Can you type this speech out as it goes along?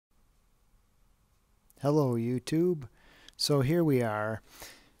Hello YouTube. So here we are.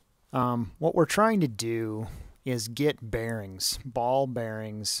 What we're trying to do is get bearings, ball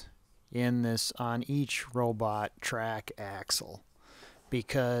bearings on each robot track axle,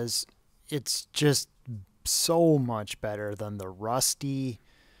 because it's just so much better than the rusty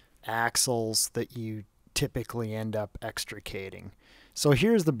axles that you typically end up extricating. So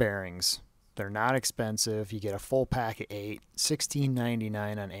here's the bearings. They're not expensive. You get a full pack of 8,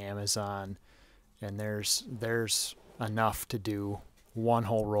 $16.99 on Amazon. And there's enough to do one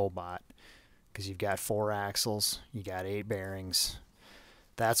whole robot, because you've got 4 axles, you got 8 bearings.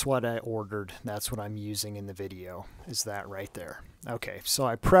 That's what I ordered. That's what I'm using in the video, is that right there. Okay, so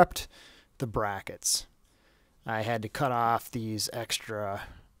I prepped the brackets. I had to cut off these extra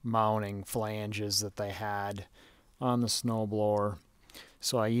mounting flanges that they had on the snowblower.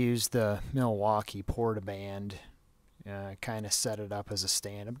 So I used the Milwaukee Portaband. Kind of set it up as a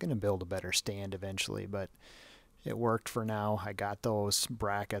stand. I'm going to build a better stand eventually, but it worked for now. I got those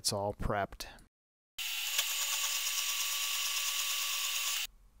brackets all prepped.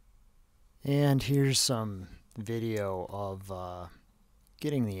 And here's some video of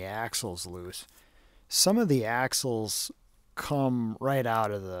getting the axles loose. Some of the axles come right out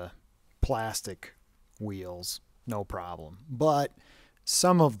of the plastic wheels, no problem. But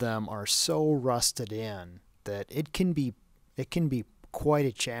some of them are so rusted in that it can be quite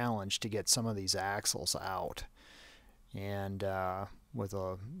a challenge to get some of these axles out. And with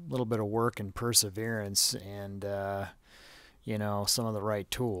a little bit of work and perseverance and you know, some of the right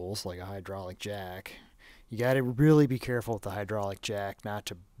tools like a hydraulic jack, you got to really be careful with the hydraulic jack not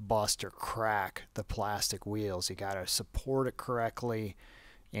to bust or crack the plastic wheels. You got to support it correctly,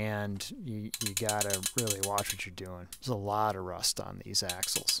 and you got to really watch what you're doing. There's a lot of rust on these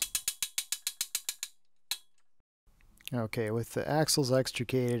axles. Okay, with the axles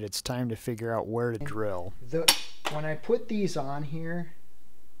extricated, it's time to figure out where to drill. When I put these on here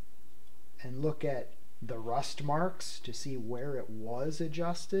and look at the rust marks to see where it was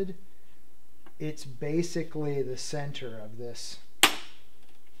adjusted, it's basically the center of this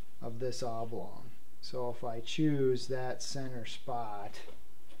oblong. So if I choose that center spot,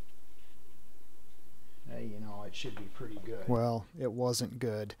 you know, it should be pretty good. Well, it wasn't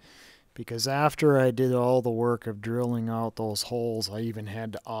good, because after I did all the work of drilling out those holes, I even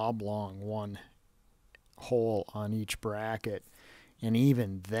had to oblong one hole on each bracket. And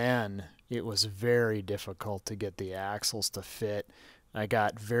even then, it was very difficult to get the axles to fit. I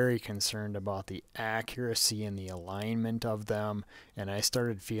got very concerned about the accuracy and the alignment of them, and I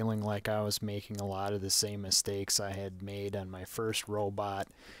started feeling like I was making a lot of the same mistakes I had made on my first robot,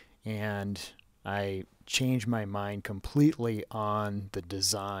 and I changed my mind completely on the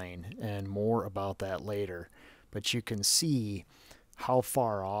design, and more about that later. But you can see how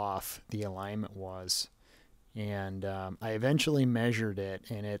far off the alignment was. And I eventually measured it,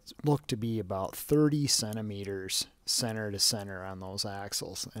 and it looked to be about 30 centimeters center to center on those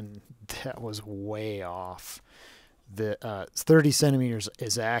axles, and that was way off. The 30 centimeters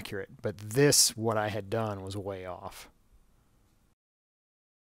is accurate, but what I had done was way off.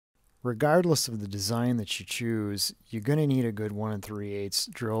 Regardless of the design that you choose, you're going to need a good 1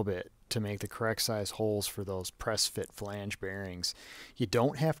 3/8 drill bit to make the correct size holes for those press fit flange bearings. You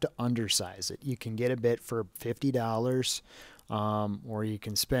don't have to undersize it. You can get a bit for $50, or you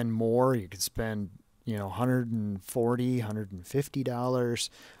can spend more. You can spend, you know, $140, $150.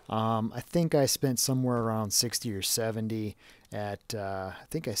 I think I spent somewhere around 60 or 70 at I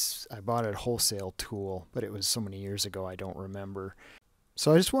think I bought it at Wholesale Tool, but it was so many years ago I don't remember.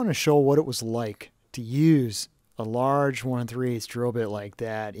 So I just want to show what it was like to use a large 1 3/8 drill bit like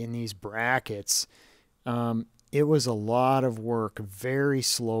that in these brackets. It was a lot of work, very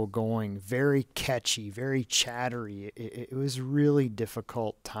slow going, very catchy, very chattery. It was really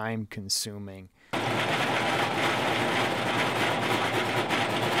difficult, time consuming.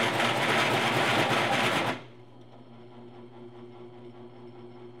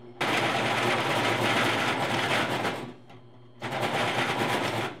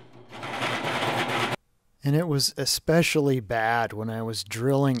 And it was especially bad when I was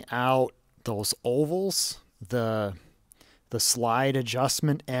drilling out those ovals, the slide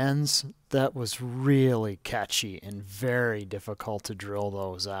adjustment ends. That was really catchy and very difficult to drill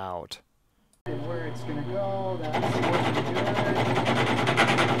those out. And where it's going to go, that's looking good.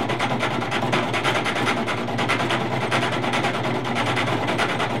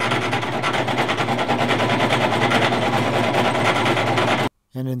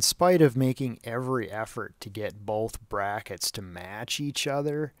 And in spite of making every effort to get both brackets to match each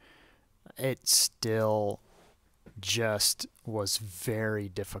other, it still just was very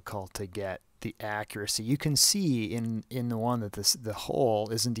difficult to get the accuracy. You can see in the one that the hole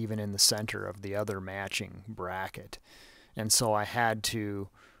isn't even in the center of the other matching bracket. And so I had to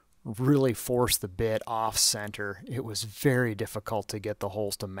really force the bit off center. It was very difficult to get the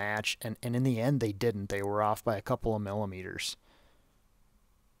holes to match, and in the end they didn't. They were off by a couple of millimeters.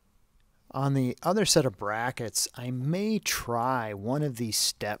 On the other set of brackets, I may try one of these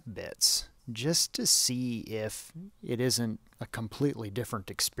step bits just to see if it isn't a completely different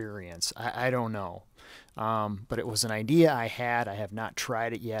experience. I don't know. But it was an idea I had. I have not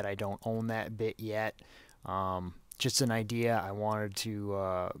tried it yet. I don't own that bit yet. Just an idea. I wanted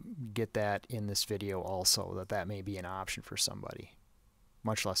to get that in this video also, that may be an option for somebody.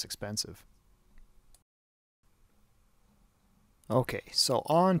 Much less expensive. Okay, so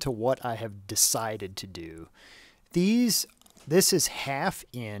on to what I have decided to do. This is 1/2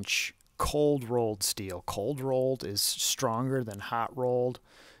 inch cold rolled steel. Cold rolled is stronger than hot rolled,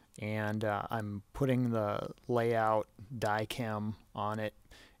 and I'm putting the layout die chem on it,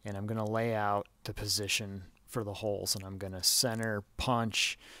 and I'm going to lay out the position for the holes, and I'm going to center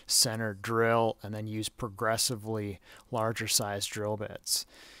punch, center drill, and then use progressively larger size drill bits.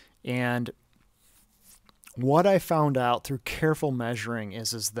 And what I found out through careful measuring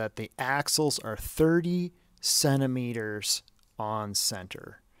is that the axles are 30 centimeters on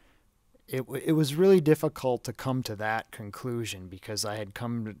center. It was really difficult to come to that conclusion because I had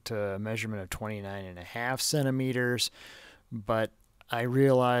come to a measurement of 29.5 centimeters, but I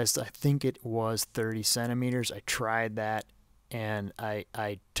realized I think it was 30 centimeters. I tried that and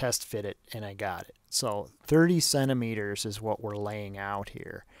I test fit it and I got it. So 30 centimeters is what we're laying out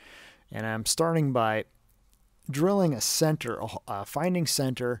here. And I'm starting by drilling a center, finding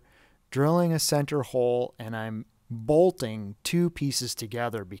center, drilling a center hole, and I'm bolting 2 pieces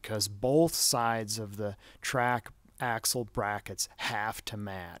together because both sides of the track axle brackets have to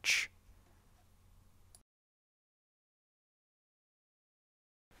match.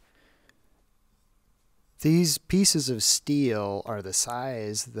 These pieces of steel are the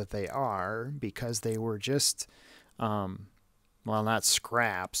size that they are because they were just, well, not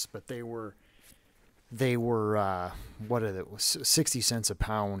scraps, but they were what is it, 60 cents a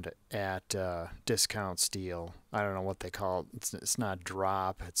pound at Discount Steel. I don't know what they call it. It's not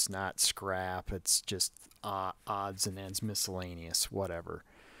drop, it's not scrap, it's just odds and ends, miscellaneous, whatever.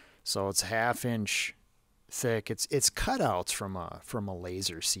 So it's 1/2 inch thick. It's cutouts from a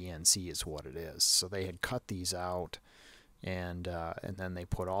laser CNC is what it is. So they had cut these out, and then they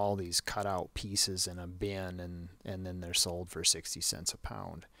put all these cutout pieces in a bin, and then they're sold for 60 cents a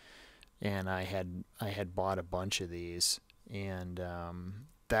pound. And I had bought a bunch of these, and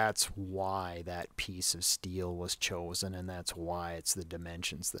that's why that piece of steel was chosen, and that's why it's the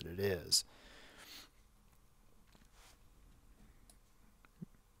dimensions that it is.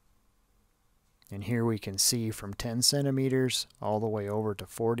 And here we can see from 10 centimeters all the way over to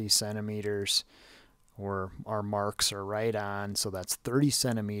 40 centimeters where our marks are right on. So that's 30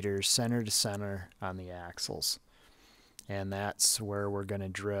 centimeters center to center on the axles. And that's where we're going to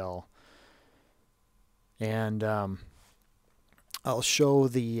drill. And I'll show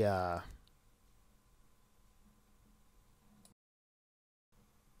the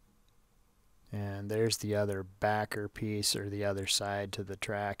and there's the other backer piece, or the other side to the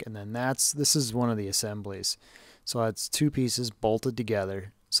track, and then this is one of the assemblies. So it's 2 pieces bolted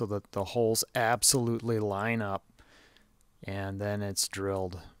together so that the holes absolutely line up, and then it's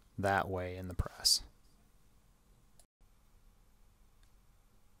drilled that way in the press.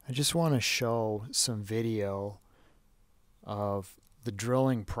 I just want to show some video of the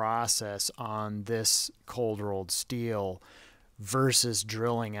drilling process on this cold rolled steel versus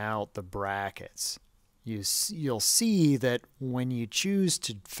drilling out the brackets. You'll see that when you choose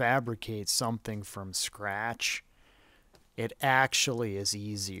to fabricate something from scratch, it actually is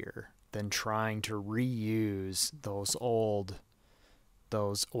easier than trying to reuse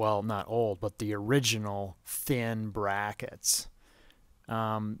well, not old, but the original thin brackets.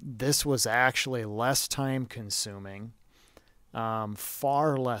 This was actually less time consuming,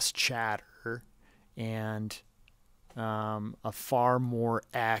 far less chatter, and a far more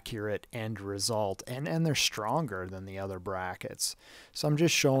accurate end result, and they're stronger than the other brackets. So I'm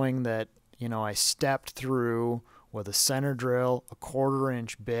just showing that, you know, I stepped through with a center drill, a 1/4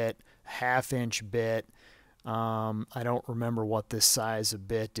 inch bit, 1/2 inch bit. I don't remember what this size of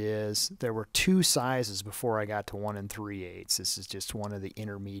bit is. There were 2 sizes before I got to 1 3/8. This is just one of the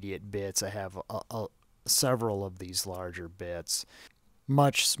intermediate bits. I have several of these larger bits.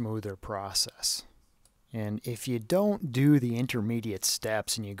 Much smoother process. And if you don't do the intermediate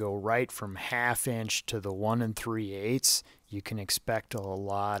steps and you go right from 1/2 inch to the 1 3/8, you can expect a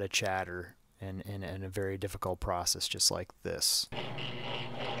lot of chatter in a very difficult process just like this.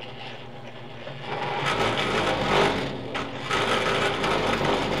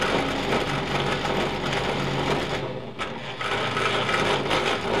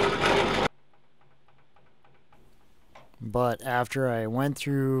 But after I went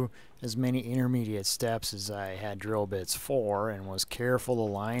through as many intermediate steps as I had drill bits for and was careful to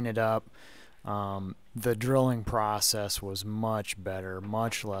line it up, the drilling process was much better,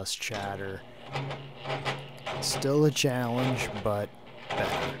 much less chatter. Still a challenge, but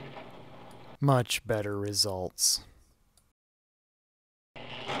better. Much better results.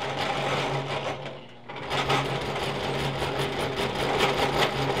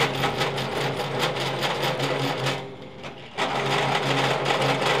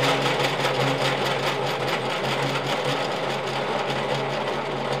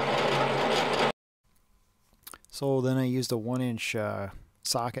 So then I used a 1-inch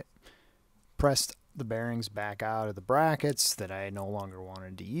socket, pressed the bearings back out of the brackets that I no longer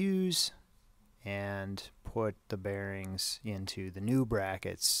wanted to use, and put the bearings into the new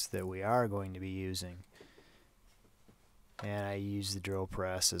brackets that we are going to be using. And I use the drill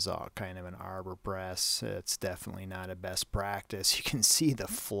press as a kind of an arbor press. It's definitely not a best practice. You can see the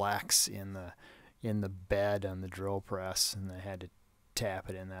flex in the bed on the drill press, and I had to tap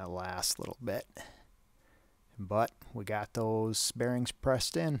it in that last little bit. But we got those bearings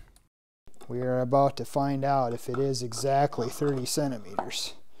pressed in. We are about to find out if it is exactly 30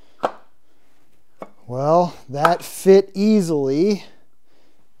 centimeters. Well, that fit easily.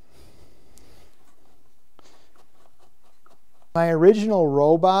 My original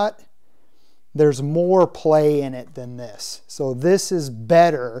robot, there's more play in it than this. So this is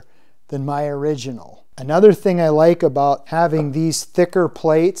better than my original. Another thing I like about having these thicker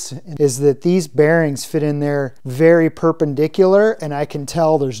plates is that these bearings fit in there very perpendicular, and I can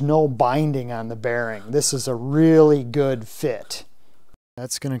tell there's no binding on the bearing. This is a really good fit.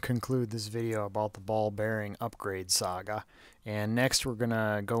 That's going to conclude this video about the ball bearing upgrade saga. And next we're going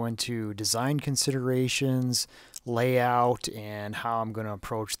to go into design considerations, layout, and how I'm going to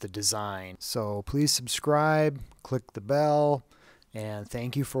approach the design. So please subscribe, click the bell, and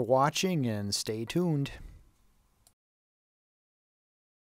thank you for watching, and stay tuned.